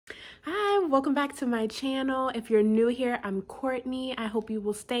welcome back to my channel. If you're new here, I'm Courtney. I hope you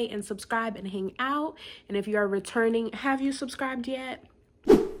will stay and subscribe and hang out. And if you are returning, have you subscribed yet?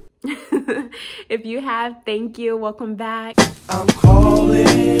 If you have, thank you. Welcome back. I'm calling,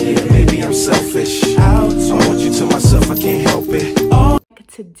 maybe I'm selfish. I want you to myself, I can't help it.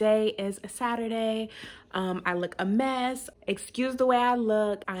 Today is a Saturday. I look a mess. Excuse the way I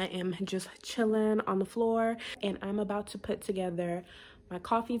look. I am just chilling on the floor and I'm about to put together my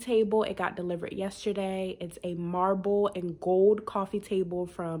coffee table. It got delivered yesterday. It's a marble and gold coffee table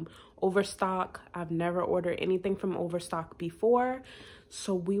from Overstock. I've never ordered anything from Overstock before,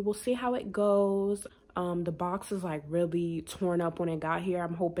 so we will see how it goes. The box is like really torn up when it got here.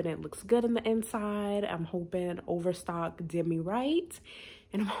 I'm hoping it looks good in the inside. I'm hoping Overstock did me right.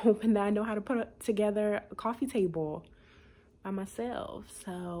 And I'm hoping that I know how to put together a coffee table by myself.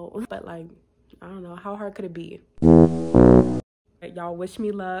 So, but like, I don't know, how hard could it be? Y'all wish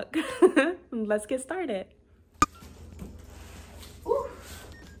me luck. Let's get started. Ooh.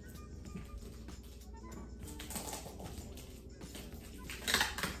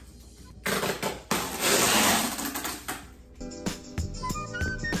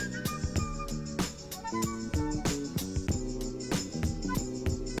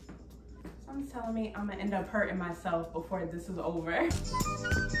 Someone's telling me I'm gonna end up hurting myself before this is over.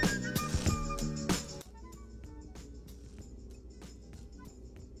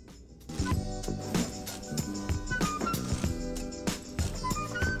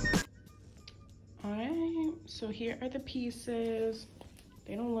 So here are the pieces.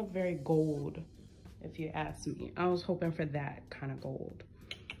 They don't look very gold, if you ask me. I was hoping for that kind of gold.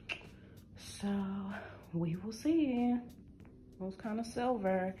 So we will see. It was kind of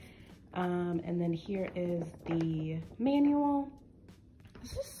silver. And then here is the manual.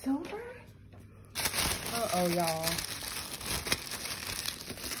 Is this silver? Uh-oh, y'all.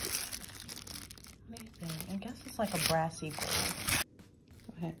 Let me see. I guess it's like a brassy gold.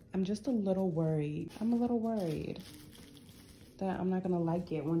 I'm just a little worried. I'm a little worried that I'm not gonna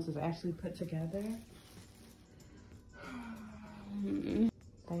like it once it's actually put together.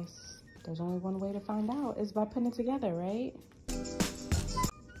 There's only one way to find out is by putting it together, right?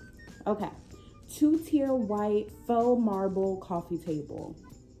 Okay, 2-tier white faux marble coffee table.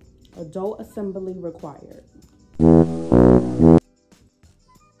 Adult assembly required.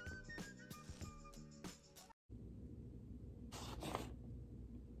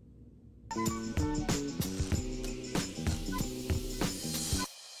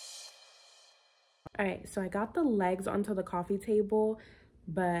 All right, so I got the legs onto the coffee table,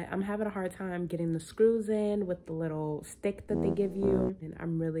 but I'm having a hard time getting the screws in with the little stick that they give you. And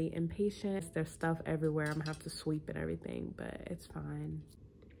I'm really impatient. There's stuff everywhere. I'm gonna have to sweep and everything, but it's fine.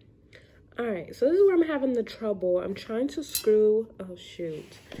 All right, so this is where I'm having the trouble. I'm trying to screw, oh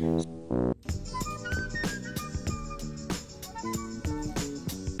shoot.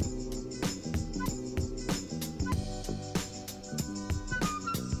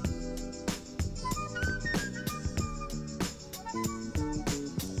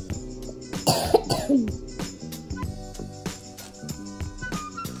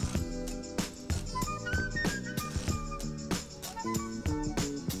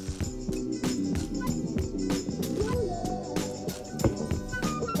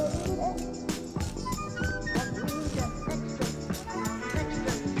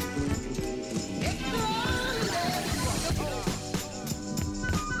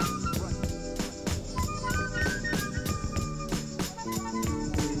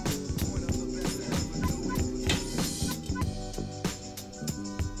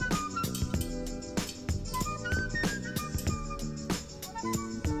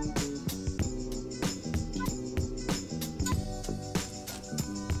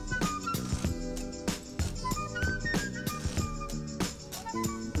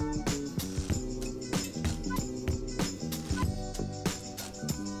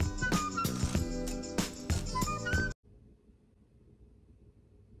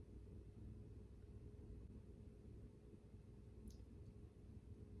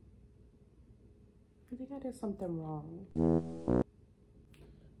 I think I did something wrong.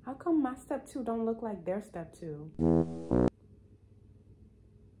 How come my step 2 don't look like their step 2?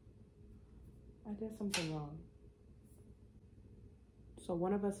 I did something wrong. So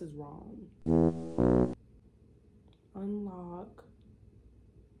one of us is wrong. Unlock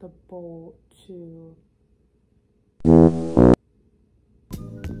the bolt to...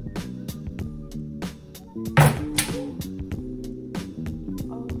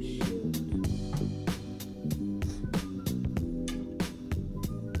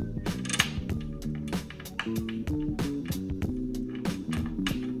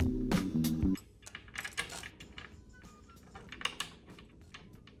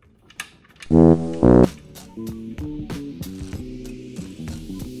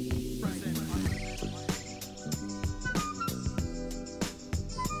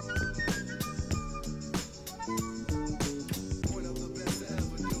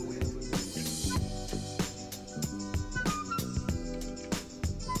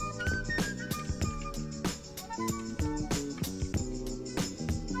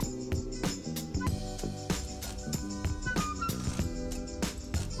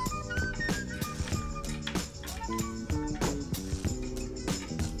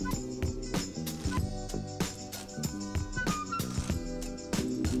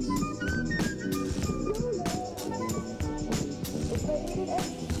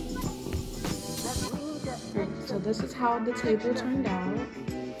 this is how the table turned out.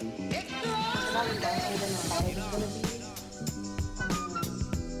 It's probably darker than I thought it was gonna be.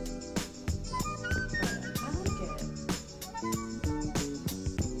 I like it.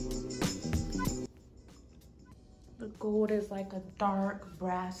 The gold is like a dark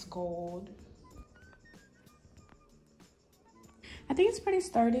brass gold. I think it's pretty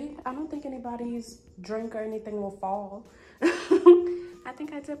sturdy. I don't think anybody's drink or anything will fall. I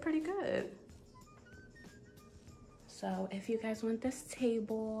think I did pretty good. So if you guys want this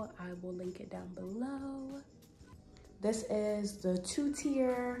table, I will link it down below. This is the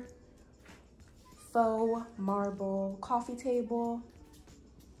 2-tier faux marble coffee table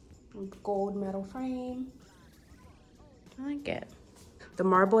with gold metal frame. I like it. The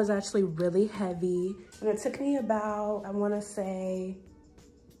marble is actually really heavy, and it took me about, I want to say,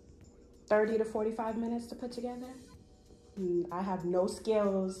 30 to 45 minutes to put together. I have no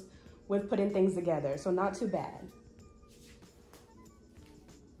skills with putting things together, so not too bad.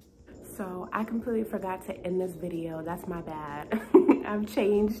 So I completely forgot to end this video. That's my bad. I've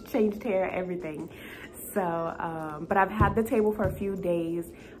changed hair, everything. So, but I've had the table for a few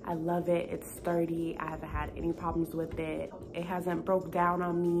days. I love it. It's sturdy. I haven't had any problems with it. It hasn't broke down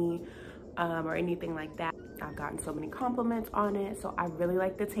on me or anything like that. I've gotten so many compliments on it. So I really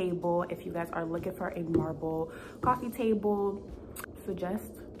like the table. If you guys are looking for a marble coffee table, suggest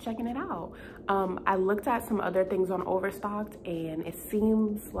checking it out. I looked at some other things on Overstock, and it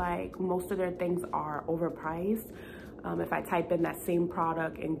seems like most of their things are overpriced. If I type in that same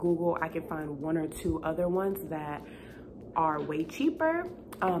product in Google, I can find 1 or 2 other ones that are way cheaper.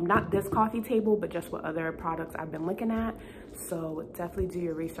 Not this coffee table, but just what other products I've been looking at. So definitely do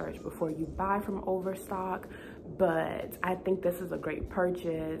your research before you buy from Overstock. But I think this is a great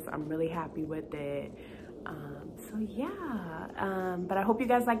purchase. I'm really happy with it. So yeah, but I hope you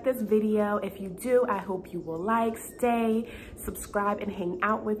guys like this video. If you do, I hope you will like, stay, subscribe, and hang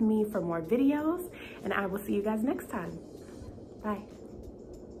out with me for more videos. And I will see you guys next time. Bye.